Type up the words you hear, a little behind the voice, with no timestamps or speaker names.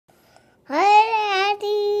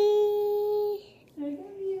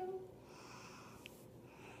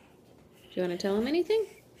Do you want to tell him anything?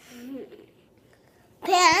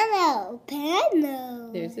 Piano. Piano.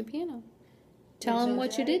 There's the piano. Tell him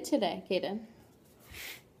what you did today, Kaden.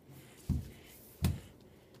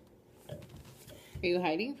 Are you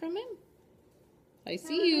hiding from him? I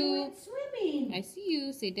see you. I went swimming. I see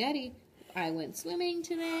you. Say, Daddy, I went swimming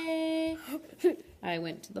today. I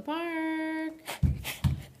went to the park.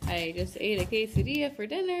 I just ate a quesadilla for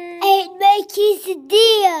dinner. I ate my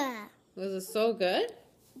quesadilla. Was it so good?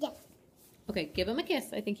 Yeah. Okay, give him a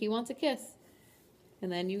kiss. I think he wants a kiss.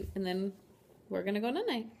 And then we're gonna go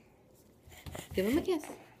night-night. Give him a kiss.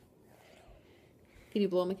 Can you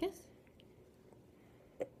blow him a kiss?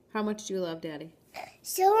 How much do you love Daddy?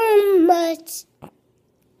 So much.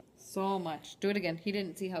 So much. Do it again. He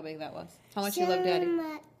didn't see how big that was. How much you love Daddy?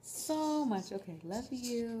 Much. So much. Okay, love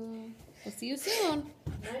you. We'll see you soon.